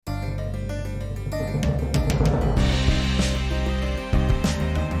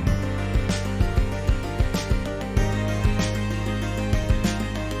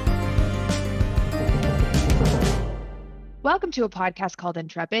Welcome to a podcast called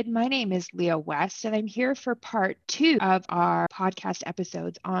Intrepid. My name is Leah West, and I'm here for part 2 of our podcast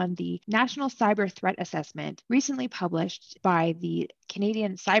episodes on the National Cyber Threat Assessment, recently published by the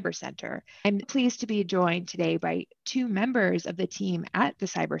Canadian Cyber Centre. I'm pleased to be joined today by 2 members of the team at the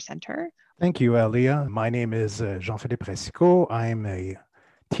Cyber Centre. Thank you, Leah. My name is Jean-Philippe Racicot. I'm a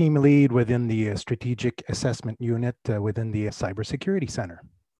team lead within the Strategic Assessment Unit within the Cybersecurity Center.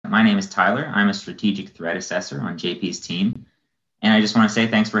 My name is Tyler. I'm a strategic threat assessor on JP's team. And I just want to say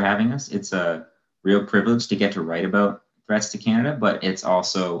thanks for having us. It's a real privilege to get to write about threats to Canada, but it's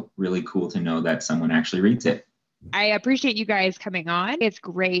also really cool to know that someone actually reads it. I appreciate you guys coming on. It's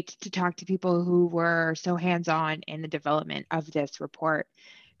great to talk to people who were so hands-on in the development of this report.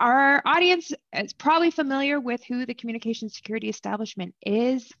 Our audience is probably familiar with who the Communications Security Establishment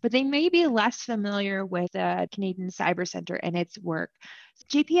is, but they may be less familiar with the Canadian Cyber Centre and its work.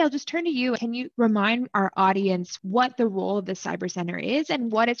 JP, I'll just turn to you. Can you remind our audience what the role of the Cyber Centre is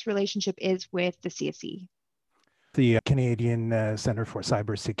and what its relationship is with the CSE? The Canadian Centre for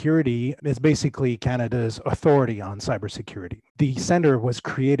Cybersecurity is basically Canada's authority on cybersecurity. The centre was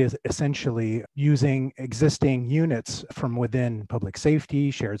created essentially using existing units from within Public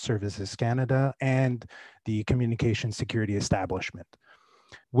Safety, Shared Services Canada, and the Communications Security Establishment.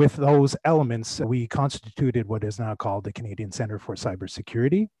 With those elements, we constituted what is now called the Canadian Centre for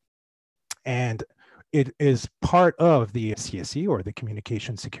Cybersecurity. And it is part of the CSE, or the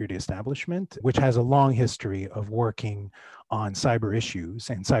Communications Security Establishment, which has a long history of working on cyber issues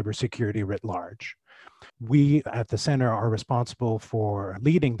and cybersecurity writ large. We at the center are responsible for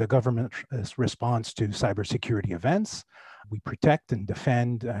leading the government's response to cybersecurity events. We protect and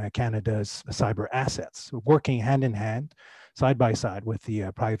defend Canada's cyber assets, working hand in hand, side by side with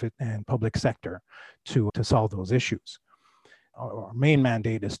the private and public sector to solve those issues. Our main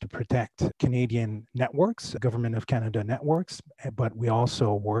mandate is to protect Canadian networks, Government of Canada networks, but we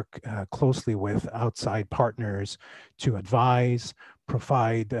also work closely with outside partners to advise,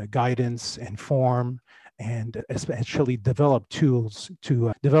 provide guidance, inform, and especially develop tools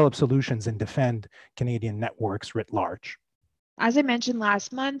to develop solutions and defend Canadian networks writ large. As I mentioned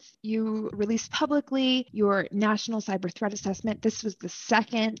last month, you released publicly your National Cyber Threat Assessment. This was the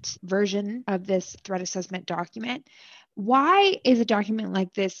second version of this threat assessment document. Why is a document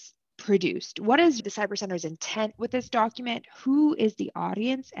like this produced? What is the Cyber Centre's intent with this document? Who is the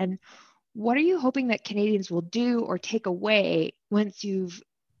audience? And what are you hoping that Canadians will do or take away once you've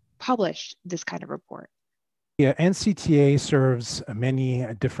published this kind of report? Yeah, NCTA serves many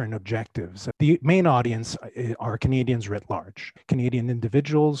different objectives. The main audience are Canadians writ large, Canadian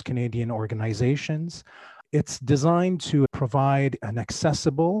individuals, Canadian organizations. It's designed to provide an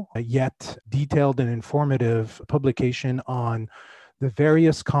accessible yet detailed and informative publication on the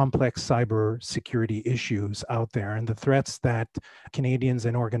various complex cyber security issues out there and the threats that Canadians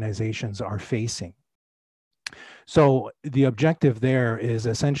and organizations are facing. So the objective there is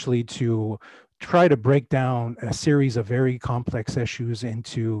essentially to try to break down a series of very complex issues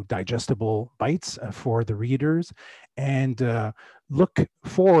into digestible bites for the readers and look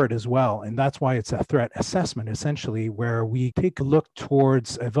forward as well. And that's why it's a threat assessment, essentially, where we take a look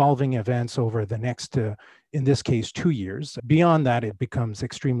towards evolving events over the next, in this case, 2 years. Beyond that, it becomes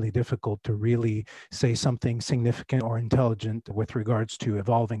extremely difficult to really say something significant or intelligent with regards to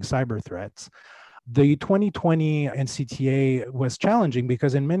evolving cyber threats. The 2020 NCTA was challenging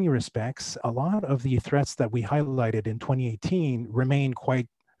because in many respects, a lot of the threats that we highlighted in 2018 remain quite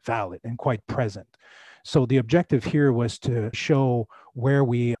valid and quite present. So the objective here was to show where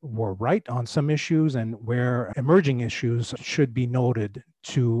we were right on some issues and where emerging issues should be noted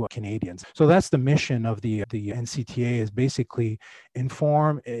to Canadians. So that's the mission of the NCTA, is basically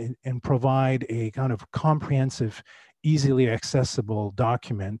inform and provide a kind of comprehensive, easily accessible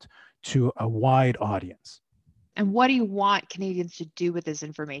document to a wide audience. And what do you want Canadians to do with this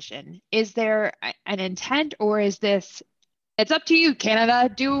information? Is there an intent, or is this, it's up to you,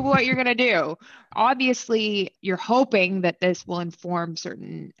 Canada, do what you're going to do? Obviously, you're hoping that this will inform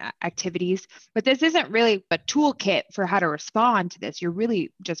certain activities, but this isn't really a toolkit for how to respond to this. You're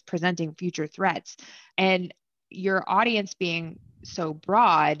really just presenting future threats. And your audience being so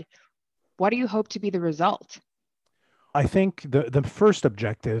broad, what do you hope to be the result? I think the first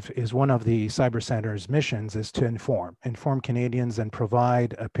objective is one of the Cyber Centre's missions is to inform Canadians and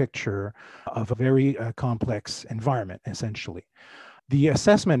provide a picture of a very complex environment, essentially. The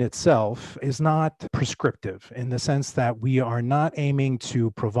assessment itself is not prescriptive in the sense that we are not aiming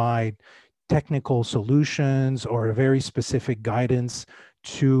to provide technical solutions or very specific guidance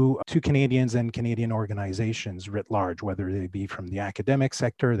to Canadians and Canadian organizations writ large, whether they be from the academic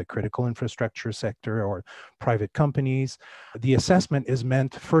sector, the critical infrastructure sector, or private companies. The assessment is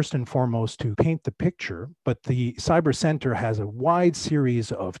meant first and foremost to paint the picture, but the Cyber Center has a wide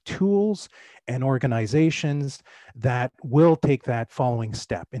series of tools and organizations that will take that following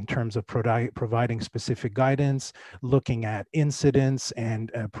step in terms of providing specific guidance, looking at incidents,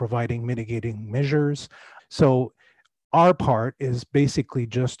 and providing mitigating measures. So our part is basically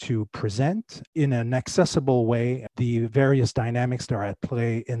just to present in an accessible way the various dynamics that are at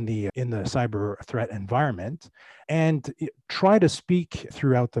play in the cyber threat environment, and try to speak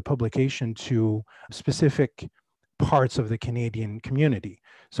throughout the publication to specific parts of the Canadian community.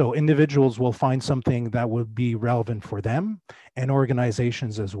 So individuals will find something that would be relevant for them, and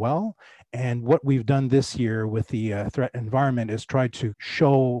organizations as well. And what we've done this year with the threat environment is try to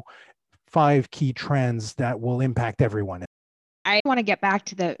show 5 key trends that will impact everyone. I want to get back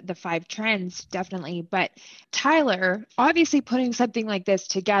to the 5 trends, definitely. But Tyler, obviously putting something like this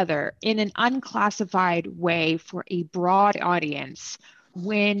together in an unclassified way for a broad audience,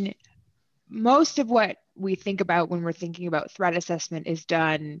 when most of what we think about when we're thinking about threat assessment is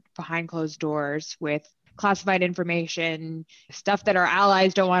done behind closed doors with classified information, stuff that our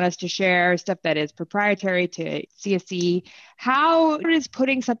allies don't want us to share, stuff that is proprietary to CSE. How does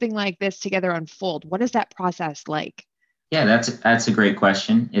putting something like this together unfold? What is that process like? Yeah, that's a great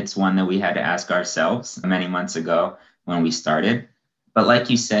question. It's one that we had to ask ourselves many months ago when we started. But like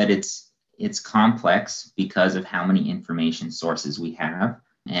you said, it's complex because of how many information sources we have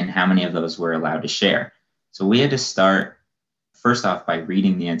and how many of those we're allowed to share. So we had to start first off by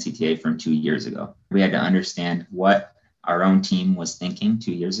reading the NCTA from 2 years ago. We had to understand what our own team was thinking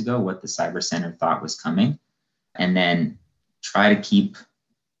 2 years ago, what the Cyber Center thought was coming, and then try to keep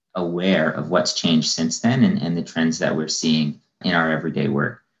aware of what's changed since then and the trends that we're seeing in our everyday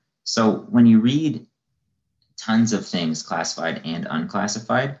work. So when you read tons of things, classified and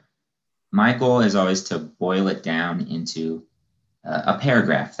unclassified, my goal is always to boil it down into a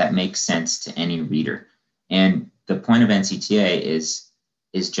paragraph that makes sense to any reader. And the point of NCTA is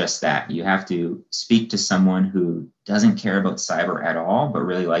just that. You have to speak to someone who doesn't care about cyber at all, but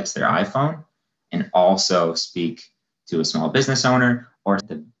really likes their iPhone, and also speak to a small business owner or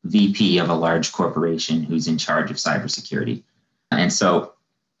the VP of a large corporation who's in charge of cybersecurity. And so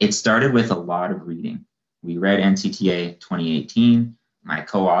it started with a lot of reading. We read NCTA 2018. My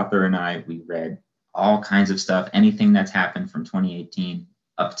co-author and I, we read all kinds of stuff, anything that's happened from 2018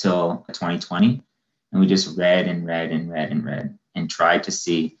 up till 2020. And we just read and read and read and read and tried to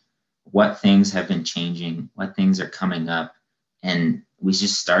see what things have been changing, what things are coming up. And we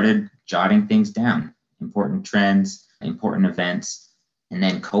just started jotting things down, important trends, important events. And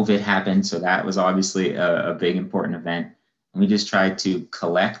then COVID happened. So that was obviously a big important event. And we just tried to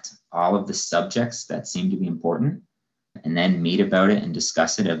collect all of the subjects that seemed to be important and then meet about it and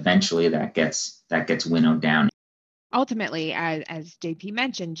discuss it. Eventually that gets winnowed down. Ultimately, as JP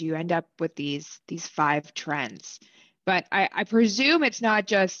mentioned, you end up with these 5 trends. But I presume it's not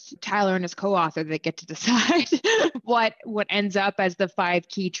just Tyler and his co-author that get to decide what ends up as the 5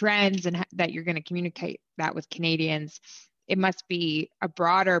 key trends and that you're going to communicate that with Canadians. It must be a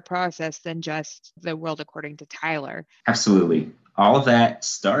broader process than just the world according to Tyler. Absolutely. All of that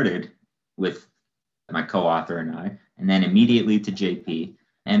started with my co-author and I, and then immediately to JP,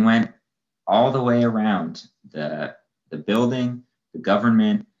 and went all the way around the building, the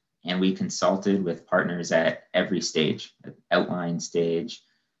government, and we consulted with partners at every stage, outline stage,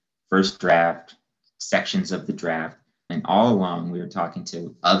 first draft, sections of the draft. And all along, we were talking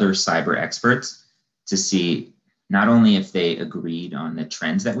to other cyber experts to see not only if they agreed on the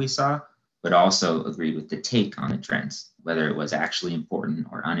trends that we saw, but also agreed with the take on the trends, whether it was actually important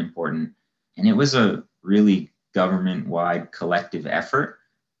or unimportant. And it was a really government-wide collective effort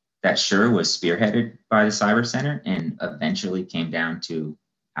that sure was spearheaded by the Cyber Center and eventually came down to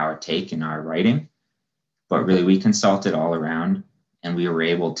our take and our writing. But really, we consulted all around and we were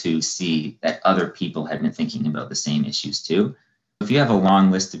able to see that other people had been thinking about the same issues too. If you have a long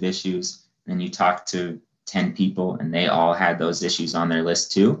list of issues and you talk to 10 people and they all had those issues on their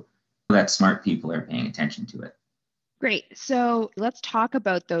list too, that smart people are paying attention to it. Great. So let's talk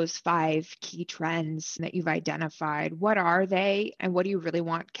about those 5 key trends that you've identified. What are they, and what do you really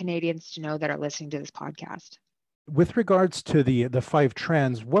want Canadians to know that are listening to this podcast? With regards to the 5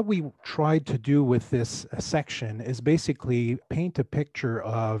 trends, what we tried to do with this section is basically paint a picture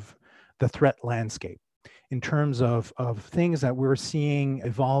of the threat landscape in terms of things that we're seeing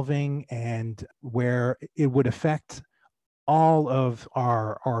evolving and where it would affect all of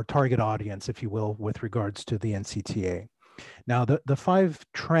our target audience, if you will, with regards to the NCTA. Now, the five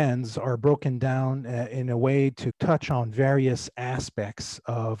trends are broken down in a way to touch on various aspects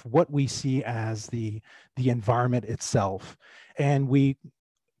of what we see as the environment itself. And we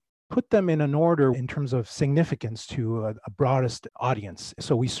put them in an order in terms of significance to a broadest audience.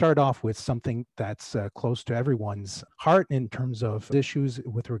 So we start off with something that's close to everyone's heart in terms of issues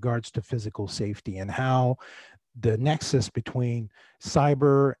with regards to physical safety and how the nexus between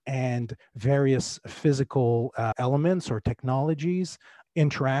cyber and various physical elements or technologies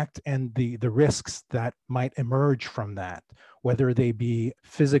interact, and the risks that might emerge from that, whether they be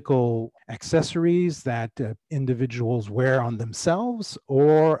physical accessories that individuals wear on themselves,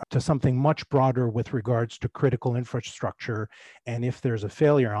 or to something much broader with regards to critical infrastructure, and if there's a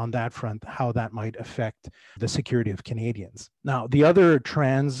failure on that front, how that might affect the security of Canadians. Now, the other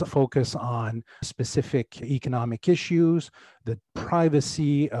trends focus on specific economic issues, the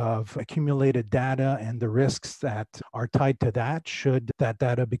privacy of accumulated data and the risks that are tied to that should that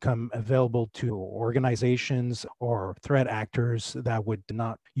data become available to organizations or threat actors that would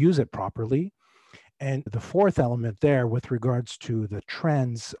not use it properly. And the fourth element there with regards to the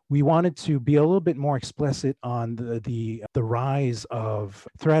trends, we wanted to be a little bit more explicit on the rise of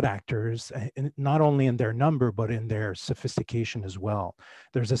threat actors, not only in their number, but in their sophistication as well.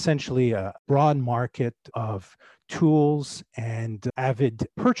 There's essentially a broad market of tools and avid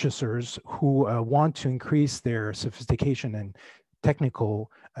purchasers who want to increase their sophistication and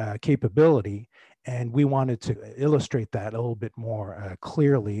technical capability. And we wanted to illustrate that a little bit more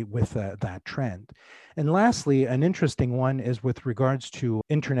clearly with that trend. And lastly, an interesting one is with regards to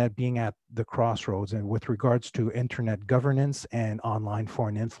internet being at the crossroads and with regards to internet governance and online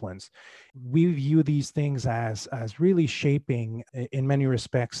foreign influence. We view these things as really shaping, in many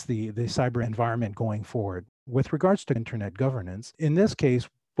respects, the cyber environment going forward. With regards to internet governance, in this case,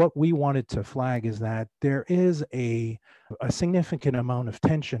 what we wanted to flag is that there is a significant amount of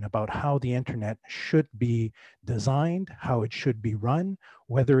tension about how the internet should be designed, how it should be run,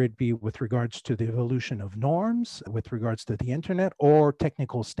 whether it be with regards to the evolution of norms, with regards to the internet, or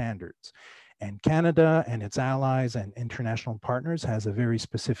technical standards. And Canada and its allies and international partners has a very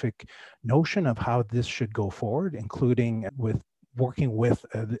specific notion of how this should go forward, including with working with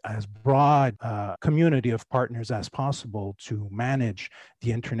as broad community of partners as possible to manage the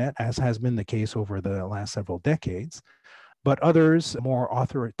internet, as has been the case over the last several decades. But others, more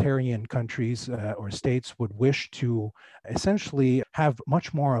authoritarian countries or states, would wish to essentially have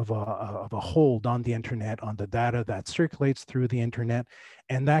much more of a hold on the internet, on the data that circulates through the internet.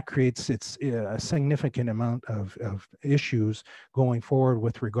 And that creates a significant amount of issues going forward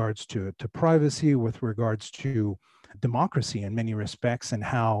with regards to privacy, with regards to democracy in many respects, and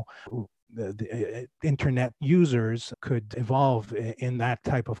how the internet users could evolve in that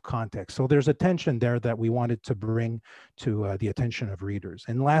type of context. So there's a tension there that we wanted to bring to the attention of readers.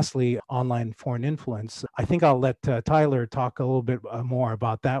 And lastly, online foreign influence. I think I'll let Tyler talk a little bit more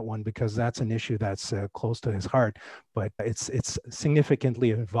about that one, because that's an issue that's close to his heart, but it's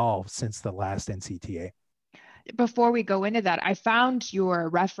significantly evolved since the last NCTA. Before we go into that, I found your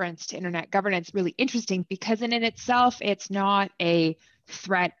reference to internet governance really interesting, because in itself, it's not a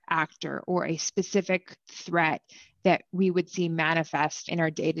threat actor or a specific threat that we would see manifest in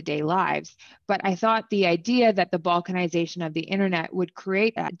our day-to-day lives. But I thought the idea that the balkanization of the internet would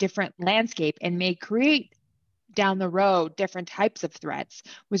create a different landscape and may create down the road different types of threats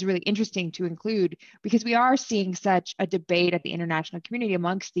was really interesting to include, because we are seeing such a debate at the international community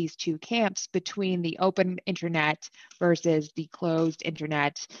amongst these two camps between the open internet versus the closed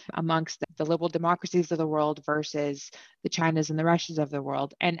internet, amongst the liberal democracies of the world versus the Chinas and the Russias of the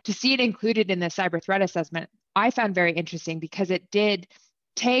world. And to see it included in the cyber threat assessment, I found very interesting, because it did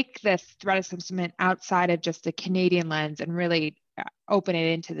take this threat assessment outside of just the Canadian lens and really open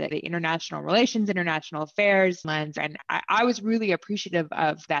it into the international relations, international affairs lens. And I was really appreciative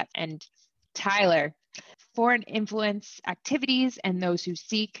of that. And Tyler, foreign influence activities and those who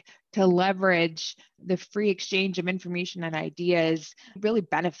seek to leverage the free exchange of information and ideas really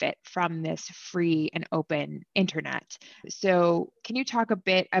benefit from this free and open internet. So can you talk a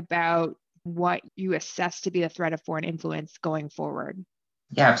bit about what you assess to be the threat of foreign influence going forward?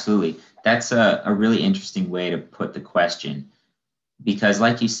 Yeah, absolutely. That's a really interesting way to put the question. Because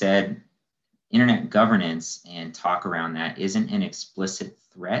like you said, internet governance and talk around that isn't an explicit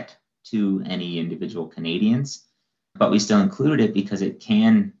threat to any individual Canadians, but we still included it because it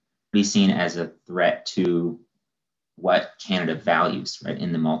can be seen as a threat to what Canada values, right,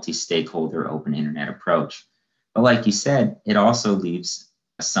 in the multi-stakeholder open internet approach. But like you said, it also leaves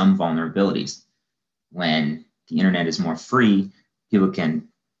some vulnerabilities. When the internet is more free, people can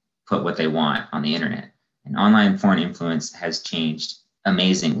put what they want on the internet. And online foreign influence has changed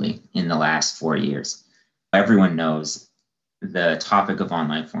amazingly in the last 4 years. Everyone knows the topic of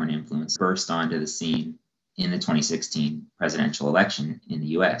online foreign influence burst onto the scene in the 2016 presidential election in the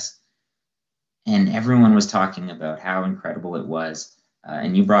US. And everyone was talking about how incredible it was.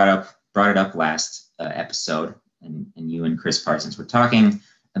 And you brought it up last episode, and you and Chris Parsons were talking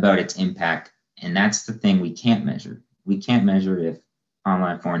about its impact. And that's the thing we can't measure. We can't measure if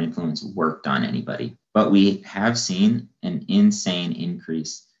online foreign influence worked on anybody. But we have seen an insane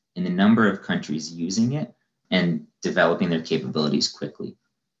increase in the number of countries using it and developing their capabilities quickly.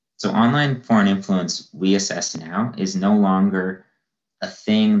 So online foreign influence, we assess now, is no longer a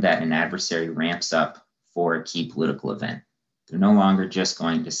thing that an adversary ramps up for a key political event. They're no longer just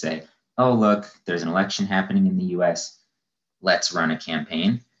going to say, oh, look, there's an election happening in the US, let's run a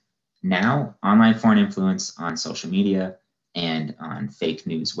campaign. Now, online foreign influence on social media and on fake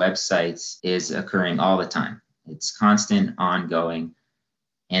news websites is occurring all the time. It's constant, ongoing,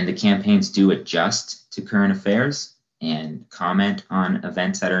 and the campaigns do adjust to current affairs and comment on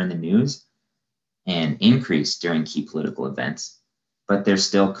events that are in the news and increase during key political events, but they're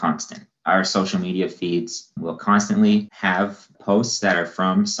still constant. Our social media feeds will constantly have posts that are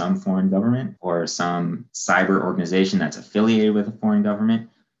from some foreign government or some cyber organization that's affiliated with a foreign government.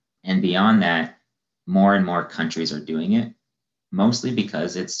 And beyond that, more and more countries are doing it, mostly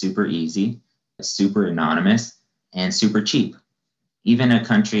because it's super easy, super anonymous, and super cheap. Even a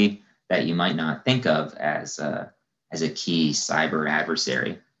country that you might not think of as a key cyber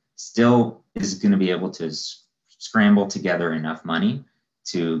adversary still is going to be able to scramble together enough money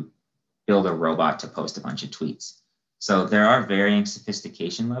to build a robot to post a bunch of tweets. So there are varying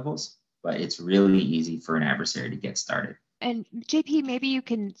sophistication levels, but it's really easy for an adversary to get started. And JP, maybe you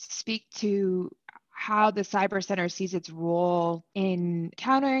can speak to how the Cyber Center sees its role in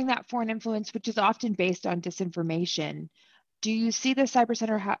countering that foreign influence, which is often based on disinformation. Do you see the Cyber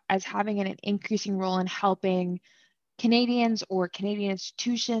Center as having an increasing role in helping Canadians or Canadian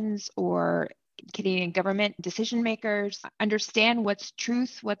institutions or Canadian government decision makers understand what's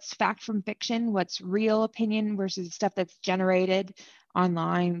truth, what's fact from fiction, what's real opinion versus stuff that's generated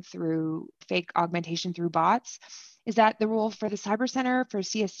online through fake augmentation through bots? Is that the role for the Cyber Center, for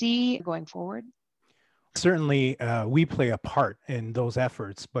CSC going forward? Certainly, we play a part in those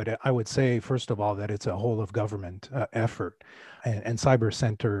efforts, but I would say, first of all, that it's a whole of government effort. And Cyber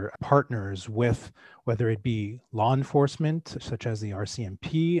Center partners with, whether it be law enforcement, such as the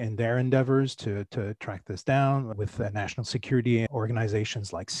RCMP and their endeavors to track this down, with national security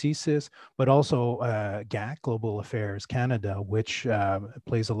organizations like CSIS, but also GAC, Global Affairs Canada, which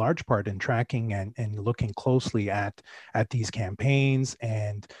plays a large part in tracking and looking closely at these campaigns.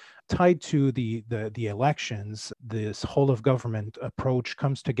 And tied to the elections, this whole of government approach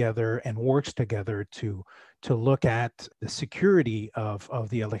comes together and works together to look at the security of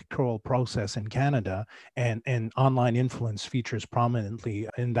the electoral process in Canada, and online influence features prominently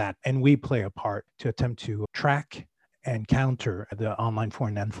in that. And we play a part to attempt to track and counter the online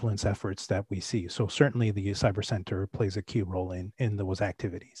foreign influence efforts that we see. So certainly the Cyber Center plays a key role in those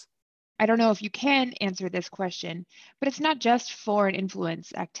activities. I don't know if you can answer this question, but it's not just foreign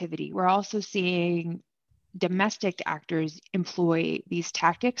influence activity. We're also seeing domestic actors employ these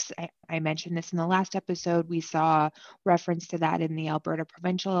tactics. I mentioned this in the last episode. We saw reference to that in the Alberta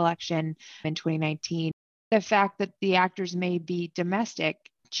provincial election in 2019. The fact that the actors may be domestic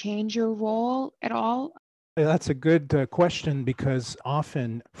change your role at all? That's a good question, because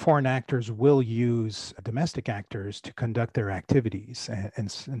often foreign actors will use domestic actors to conduct their activities.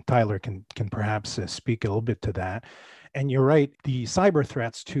 And Tyler can perhaps speak a little bit to that. And you're right, the cyber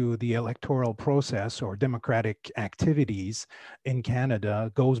threats to the electoral process or democratic activities in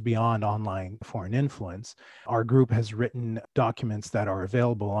Canada goes beyond online foreign influence. Our group has written documents that are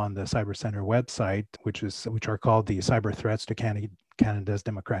available on the Cyber Center website, which are called the Cyber Threats to Canada's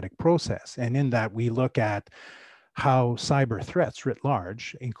Democratic Process. And in that, we look at how cyber threats writ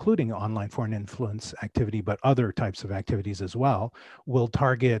large, including online foreign influence activity, but other types of activities as well, will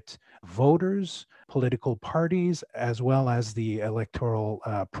target voters, political parties, as well as the electoral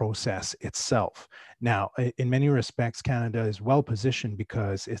process itself. Now, in many respects, Canada is well positioned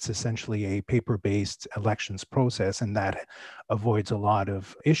because it's essentially a paper-based elections process, and that avoids a lot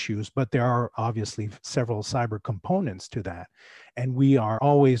of issues, but there are obviously several cyber components to that. And we are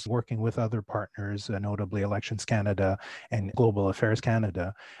always working with other partners, notably Elections Canada and Global Affairs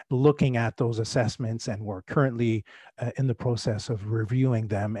Canada, looking at those assessments. And we're currently in the process of reviewing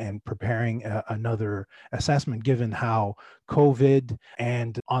them and preparing another other assessment, given how COVID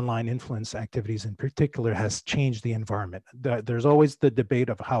and online influence activities in particular has changed the environment. There's always the debate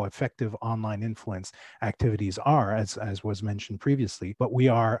of how effective online influence activities are, as was mentioned previously, but we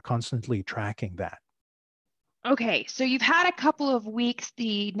are constantly tracking that. Okay, so you've had a couple of weeks.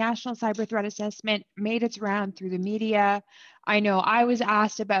 The National Cyber Threat Assessment made its round through the media. I know I was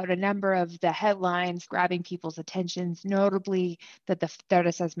asked about a number of the headlines grabbing people's attentions, notably that the threat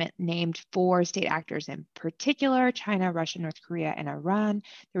assessment named 4 state actors in particular: China, Russia, North Korea, and Iran.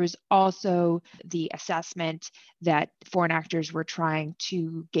 There was also the assessment that foreign actors were trying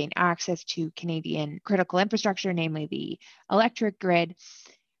to gain access to Canadian critical infrastructure, namely the electric grid.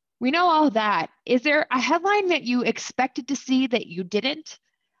 We know all that. Is there a headline that you expected to see that you didn't?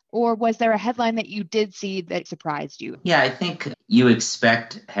 Or was there a headline that you did see that surprised you? Yeah, I think you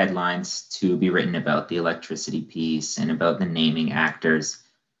expect headlines to be written about the electricity piece and about the naming actors.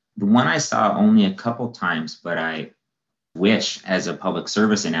 The one I saw only a couple times, but I wish as a public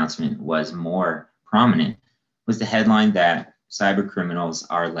service announcement was more prominent, was the headline that cyber criminals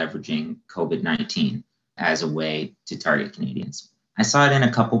are leveraging COVID-19 as a way to target Canadians. I saw it in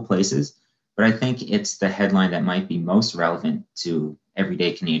a couple places, but I think it's the headline that might be most relevant to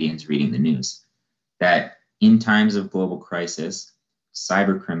everyday Canadians reading the news. That in times of global crisis,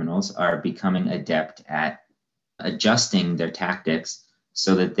 cyber criminals are becoming adept at adjusting their tactics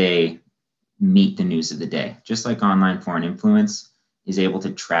so that they meet the news of the day. Just like online foreign influence is able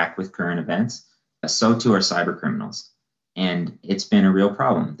to track with current events, so too are cyber criminals. And it's been a real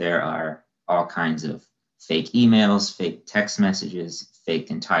problem. There are all kinds of fake emails, fake text messages,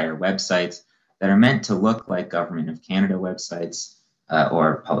 fake entire websites that are meant to look like Government of Canada websites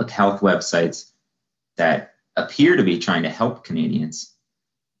or public health websites that appear to be trying to help Canadians,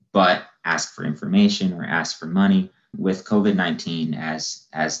 but ask for information or ask for money with COVID-19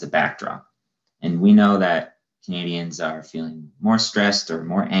 as the backdrop. And we know that Canadians are feeling more stressed or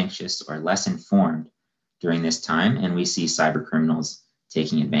more anxious or less informed during this time, and we see cyber criminals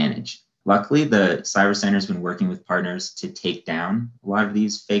taking advantage. Luckily, the Cyber Center has been working with partners to take down a lot of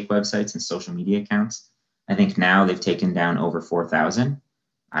these fake websites and social media accounts. I think now they've taken down over 4,000.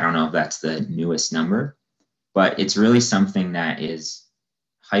 I don't know if that's the newest number, but it's really something that is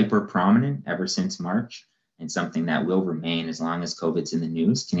hyper prominent ever since March and something that will remain as long as COVID's in the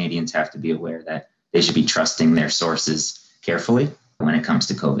news. Canadians have to be aware that they should be trusting their sources carefully when it comes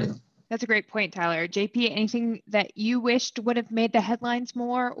to COVID. That's a great point, Tyler. JP, anything that you wished would have made the headlines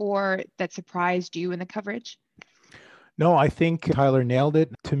more or that surprised you in the coverage? No, I think Tyler nailed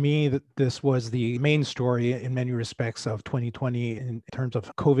it. To me, this was the main story in many respects of 2020 in terms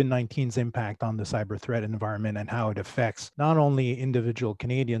of COVID-19's impact on the cyber threat environment and how it affects not only individual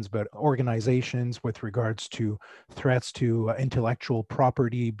Canadians, but organizations with regards to threats to intellectual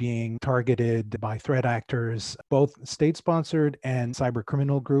property being targeted by threat actors, both state-sponsored and cyber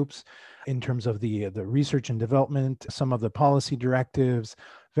criminal groups, in terms of the research and development, some of the policy directives,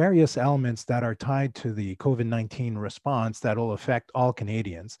 various elements that are tied to the COVID-19 response that will affect all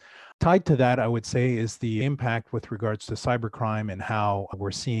Canadians. Tied to that, I would say, is the impact with regards to cybercrime and how we're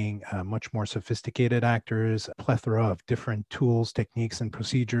seeing much more sophisticated actors, a plethora of different tools, techniques, and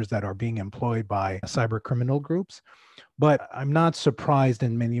procedures that are being employed by cyber criminal groups. But I'm not surprised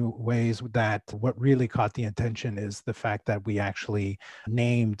in many ways that what really caught the attention is the fact that we actually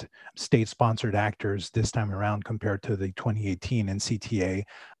named state-sponsored actors this time around compared to the 2018 NCTA.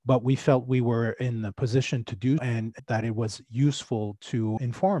 But we felt we were in the position to do, and that it was useful to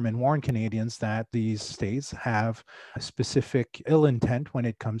inform and warn Canadians that these states have a specific ill intent when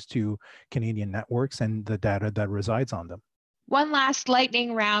it comes to Canadian networks and the data that resides on them. One last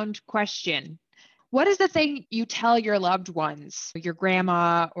lightning round question. What is the thing you tell your loved ones, your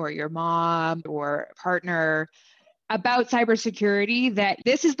grandma or your mom or partner, about cybersecurity, that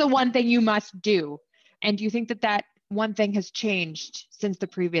this is the one thing you must do? And do you think that one thing has changed since the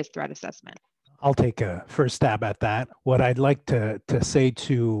previous threat assessment? I'll take a first stab at that. What I'd like to say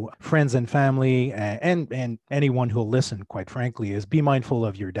to friends and family and anyone who'll listen, quite frankly, is be mindful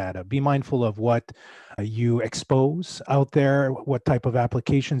of your data. Be mindful of what you expose out there, what type of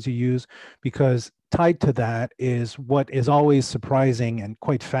applications you use, because tied to that is what is always surprising and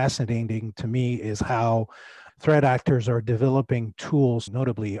quite fascinating to me is how threat actors are developing tools,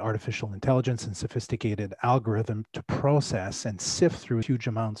 notably artificial intelligence and sophisticated algorithm, to process and sift through huge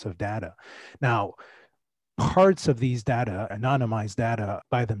amounts of data. Now, parts of these data, anonymized data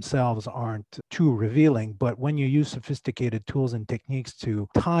by themselves, aren't too revealing, but when you use sophisticated tools and techniques to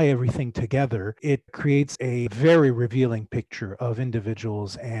tie everything together, it creates a very revealing picture of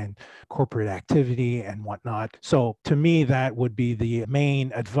individuals and corporate activity and whatnot. So to me, that would be the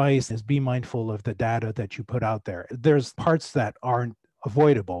main advice, is be mindful of the data that you put out there. There's parts that aren't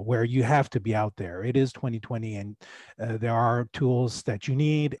avoidable, where you have to be out there. It is 2020, and there are tools that you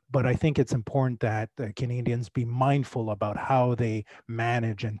need, but I think it's important that Canadians be mindful about how they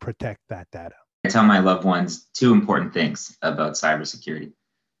manage and protect that data. I tell my loved ones two important things about cybersecurity.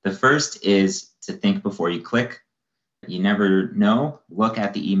 The first is to think before you click. You never know. Look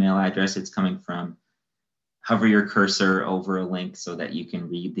at the email address it's coming from. Hover your cursor over a link so that you can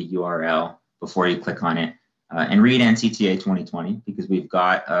read the URL before you click on it. And read NCTA 2020, because we've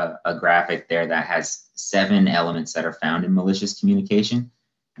got a graphic there that has 7 elements that are found in malicious communication.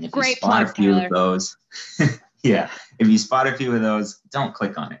 And if Great you spot plug, a few Tyler. of those, yeah, if you spot a few of those, don't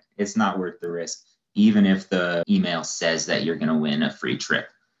click on it. It's not worth the risk, even if the email says that you're going to win a free trip.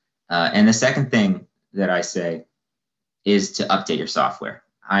 And the second thing that I say is to update your software.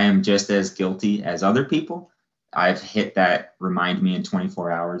 I am just as guilty as other people. I've hit that remind me in 24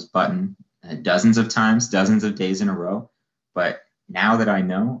 hours button dozens of times, dozens of days in a row. But now that I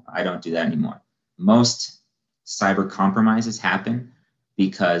know, I don't do that anymore. Most cyber compromises happen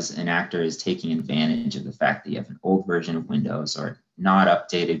because an actor is taking advantage of the fact that you have an old version of Windows or not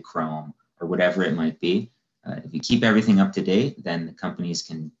updated Chrome or whatever it might be. If you keep everything up to date, then the companies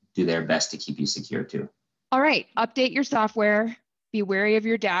can do their best to keep you secure too. All right, update your software, be wary of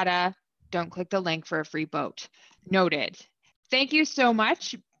your data, don't click the link for a free boat. Noted. Thank you so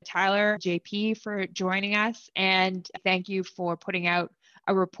much, Tyler, JP, for joining us, and thank you for putting out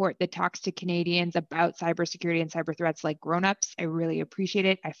a report that talks to Canadians about cybersecurity and cyber threats like grown-ups. I really appreciate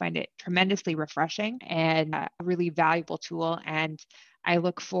it. I find it tremendously refreshing and a really valuable tool, and I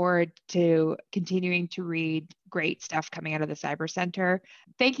look forward to continuing to read great stuff coming out of the Cyber Center.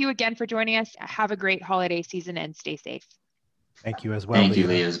 Thank you again for joining us. Have a great holiday season and stay safe. Thank you as well. Thank you,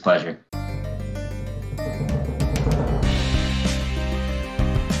 Lee. It was a pleasure.